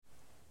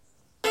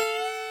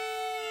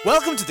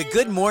Welcome to the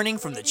Good Morning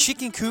from the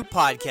Chicken Coop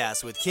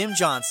podcast with Kim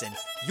Johnson,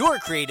 your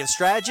creative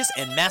strategist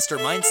and master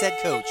mindset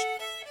coach.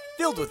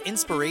 Filled with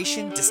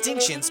inspiration,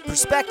 distinctions,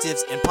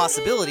 perspectives, and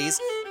possibilities,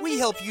 we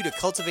help you to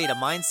cultivate a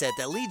mindset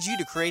that leads you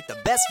to create the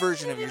best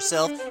version of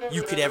yourself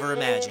you could ever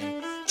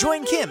imagine.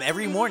 Join Kim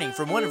every morning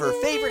from one of her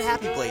favorite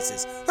happy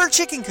places, her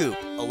chicken coop,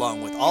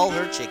 along with all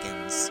her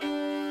chickens.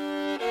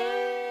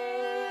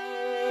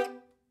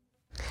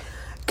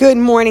 Good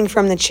morning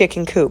from the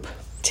chicken coop.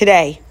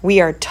 Today,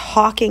 we are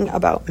talking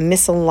about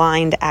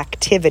misaligned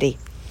activity.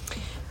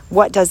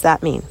 What does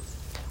that mean?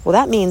 Well,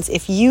 that means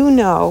if you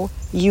know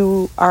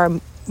you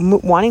are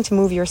wanting to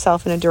move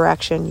yourself in a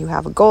direction, you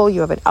have a goal,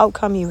 you have an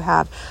outcome, you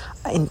have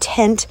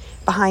intent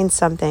behind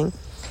something,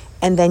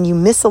 and then you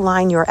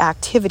misalign your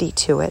activity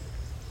to it,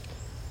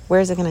 where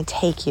is it going to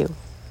take you?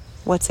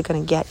 What's it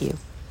going to get you?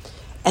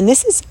 And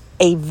this is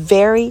a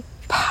very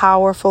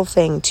powerful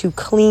thing to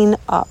clean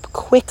up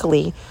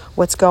quickly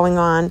what's going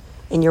on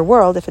in your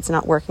world if it's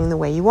not working the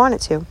way you want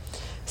it to.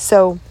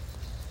 So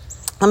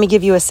let me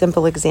give you a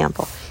simple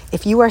example.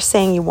 If you are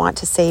saying you want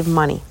to save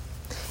money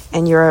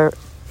and your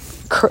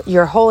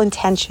whole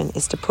intention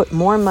is to put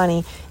more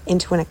money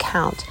into an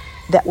account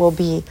that will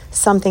be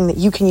something that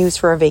you can use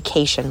for a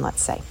vacation,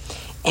 let's say,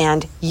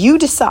 and you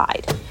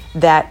decide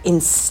that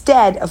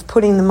instead of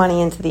putting the money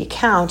into the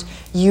account,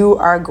 you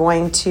are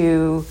going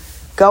to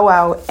go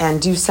out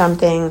and do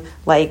something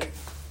like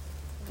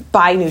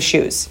buy new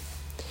shoes.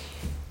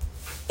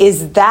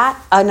 Is that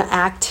an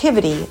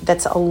activity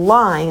that's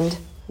aligned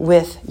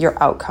with your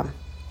outcome?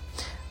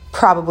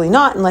 Probably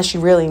not, unless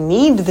you really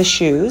need the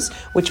shoes,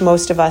 which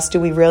most of us, do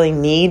we really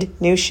need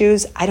new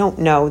shoes? I don't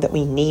know that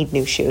we need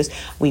new shoes.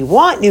 We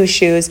want new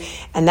shoes,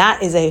 and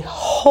that is a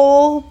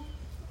whole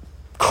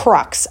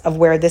crux of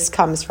where this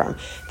comes from.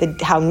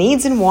 How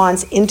needs and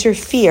wants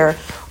interfere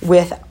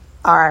with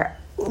our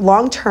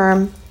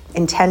long-term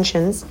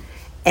intentions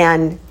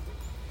and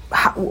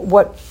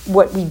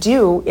what we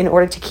do in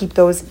order to keep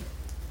those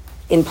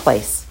in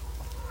place.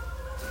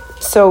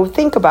 So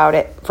think about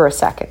it for a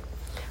second.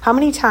 How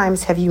many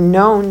times have you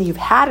known you've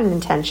had an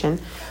intention,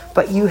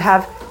 but you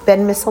have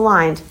been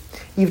misaligned?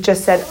 You've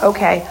just said,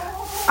 okay,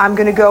 I'm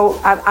going to go,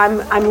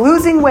 I'm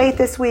losing weight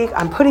this week,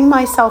 I'm putting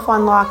myself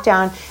on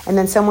lockdown, and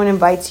then someone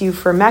invites you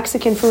for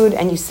Mexican food,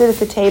 and you sit at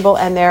the table,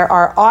 and there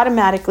are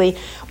automatically,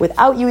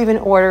 without you even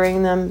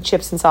ordering them,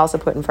 chips and salsa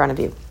put in front of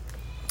you.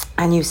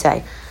 And you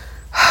say,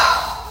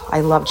 I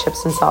love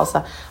chips and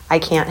salsa, I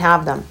can't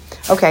have them.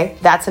 Okay,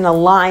 that's an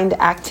aligned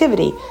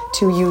activity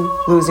to you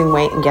losing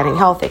weight and getting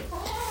healthy.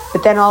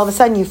 But then all of a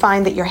sudden you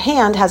find that your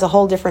hand has a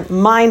whole different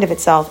mind of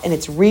itself and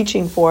it's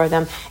reaching for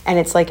them, and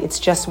it's like it's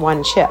just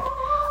one chip.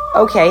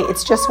 Okay,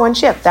 it's just one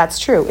chip. That's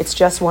true. It's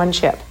just one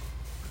chip.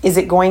 Is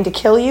it going to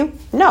kill you?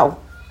 No,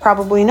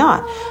 probably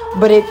not.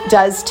 But it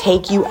does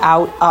take you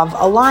out of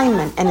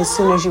alignment. And as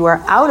soon as you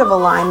are out of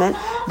alignment,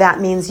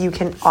 that means you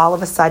can all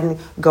of a sudden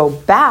go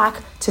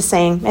back to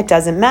saying, it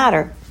doesn't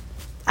matter.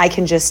 I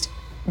can just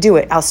do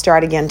it. I'll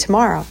start again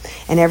tomorrow.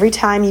 And every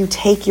time you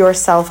take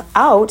yourself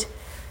out,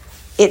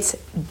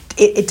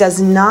 it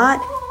does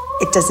not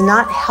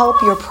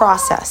help your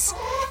process.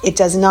 It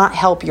does not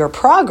help your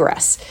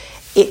progress.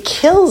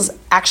 It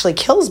actually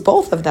kills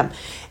both of them.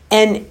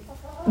 And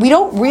we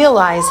don't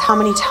realize how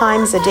many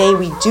times a day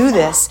we do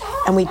this,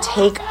 and we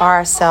take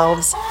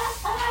ourselves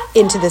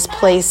into this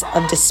place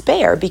of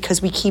despair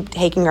because we keep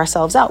taking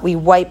ourselves out. We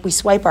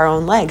swipe our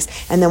own legs,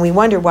 and then we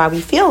wonder why we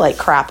feel like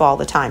crap all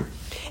the time.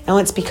 And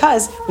it's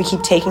because we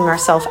keep taking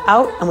ourselves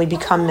out and we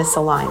become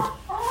misaligned.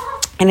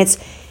 And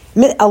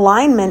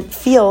alignment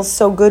feels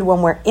so good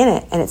when we're in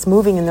it and it's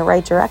moving in the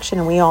right direction.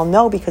 And we all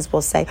know, because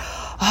we'll say,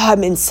 oh,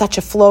 I'm in such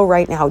a flow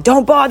right now.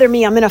 Don't bother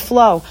me. I'm in a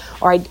flow.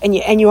 And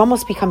you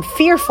almost become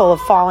fearful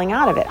of falling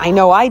out of it. I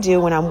know I do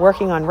when I'm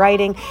working on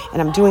writing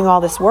and I'm doing all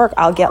this work.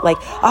 I'll get like,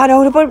 oh,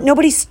 no,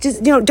 nobody's,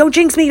 don't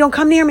jinx me. Don't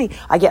come near me.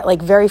 I get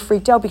like very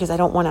freaked out because I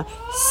don't want to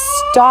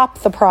stop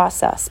the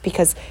process,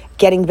 because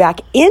getting back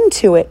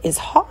into it is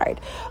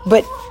hard.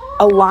 But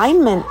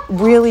alignment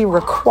really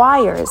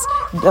requires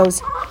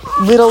those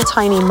little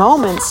tiny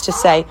moments to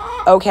say,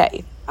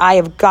 okay, I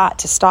have got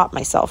to stop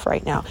myself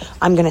right now.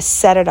 I'm going to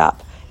set it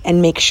up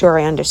and make sure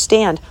I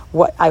understand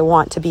what I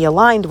want to be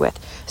aligned with.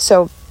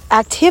 So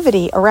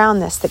activity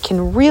around this that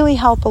can really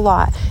help a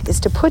lot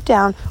is to put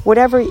on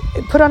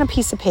a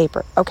piece of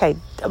paper. Okay,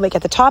 like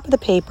at the top of the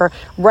paper,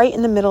 right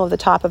in the middle of the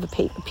top of a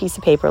piece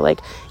of paper, like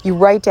you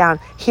write down,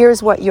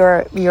 here's what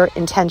your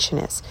intention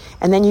is.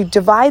 And then you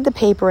divide the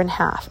paper in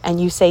half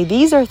and you say,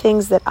 these are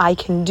things that I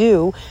can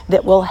do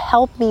that will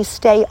help me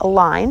stay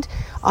aligned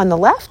on the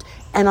left.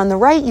 And on the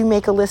right, you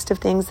make a list of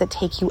things that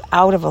take you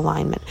out of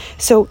alignment.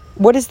 So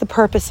what is the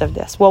purpose of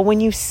this? Well, when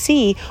you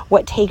see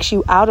what takes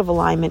you out of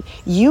alignment,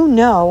 you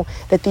know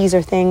that these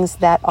are things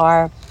that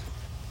are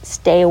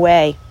stay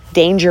away.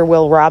 Danger,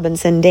 Will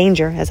Robinson,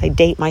 danger, as I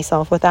date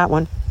myself with that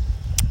one.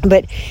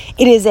 But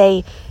it is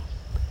a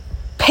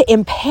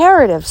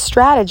imperative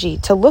strategy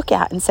to look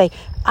at and say,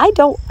 I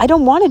don't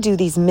want to do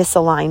these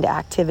misaligned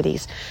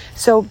activities.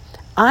 So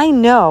I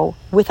know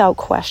without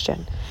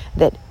question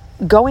that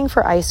going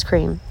for ice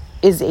cream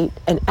is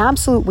an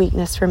absolute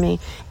weakness for me.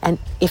 And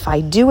if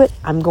I do it,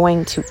 I'm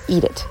going to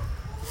eat it.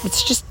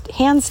 It's just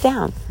hands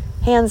down.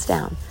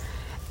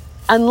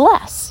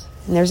 Unless,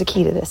 and there's a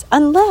key to this,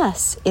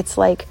 unless it's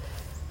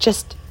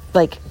just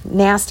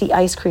nasty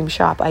ice cream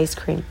shop ice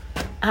cream.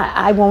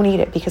 I won't eat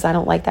it because I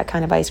don't like that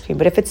kind of ice cream.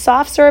 But if it's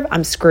soft serve,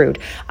 I'm screwed.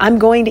 I'm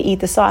going to eat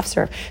the soft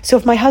serve. So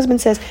if my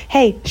husband says,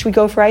 hey, should we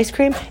go for ice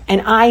cream?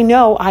 And I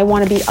know I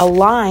want to be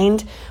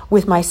aligned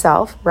with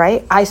myself,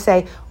 right? I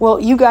say, well,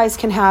 you guys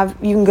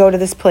can go to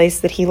this place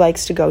that he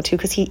likes to go to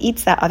because he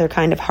eats that other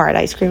kind of hard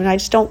ice cream and I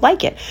just don't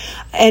like it.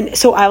 And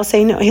so I'll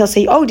say no. He'll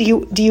say, oh, do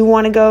you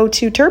want to go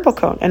to Turbo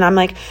Cone? And I'm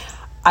like,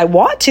 I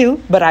want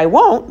to, but I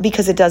won't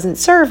because it doesn't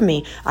serve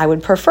me. I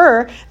would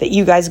prefer that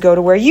you guys go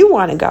to where you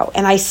want to go.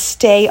 And I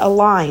stay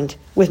aligned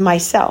with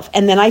myself.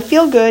 And then I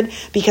feel good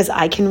because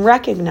I can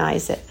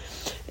recognize it.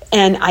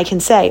 And I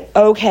can say,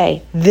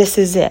 okay, this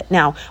is it.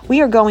 Now,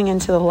 we are going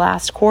into the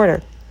last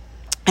quarter.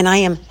 And I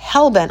am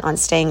hell-bent on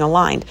staying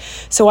aligned.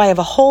 So I have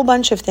a whole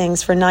bunch of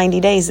things for 90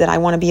 days that I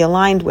want to be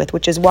aligned with,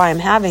 which is why I'm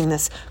having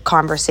this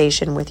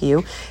conversation with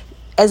you.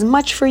 As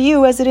much for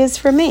you as it is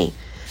for me.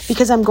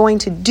 Because I'm going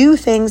to do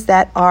things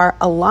that are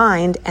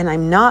aligned and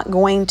I'm not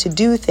going to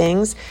do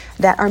things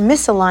that are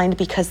misaligned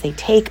because they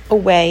take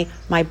away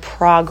my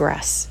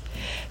progress.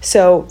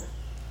 So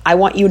I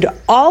want you to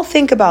all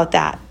think about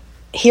that.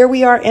 Here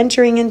we are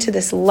entering into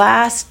this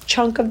last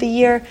chunk of the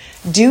year.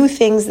 Do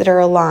things that are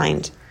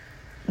aligned.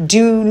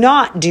 Do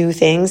not do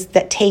things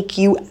that take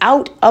you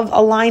out of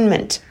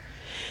alignment.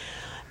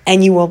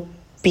 And you will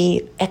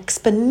be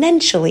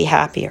exponentially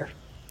happier.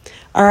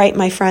 All right,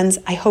 my friends,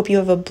 I hope you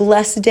have a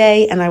blessed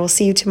day and I will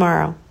see you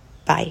tomorrow.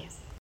 Bye.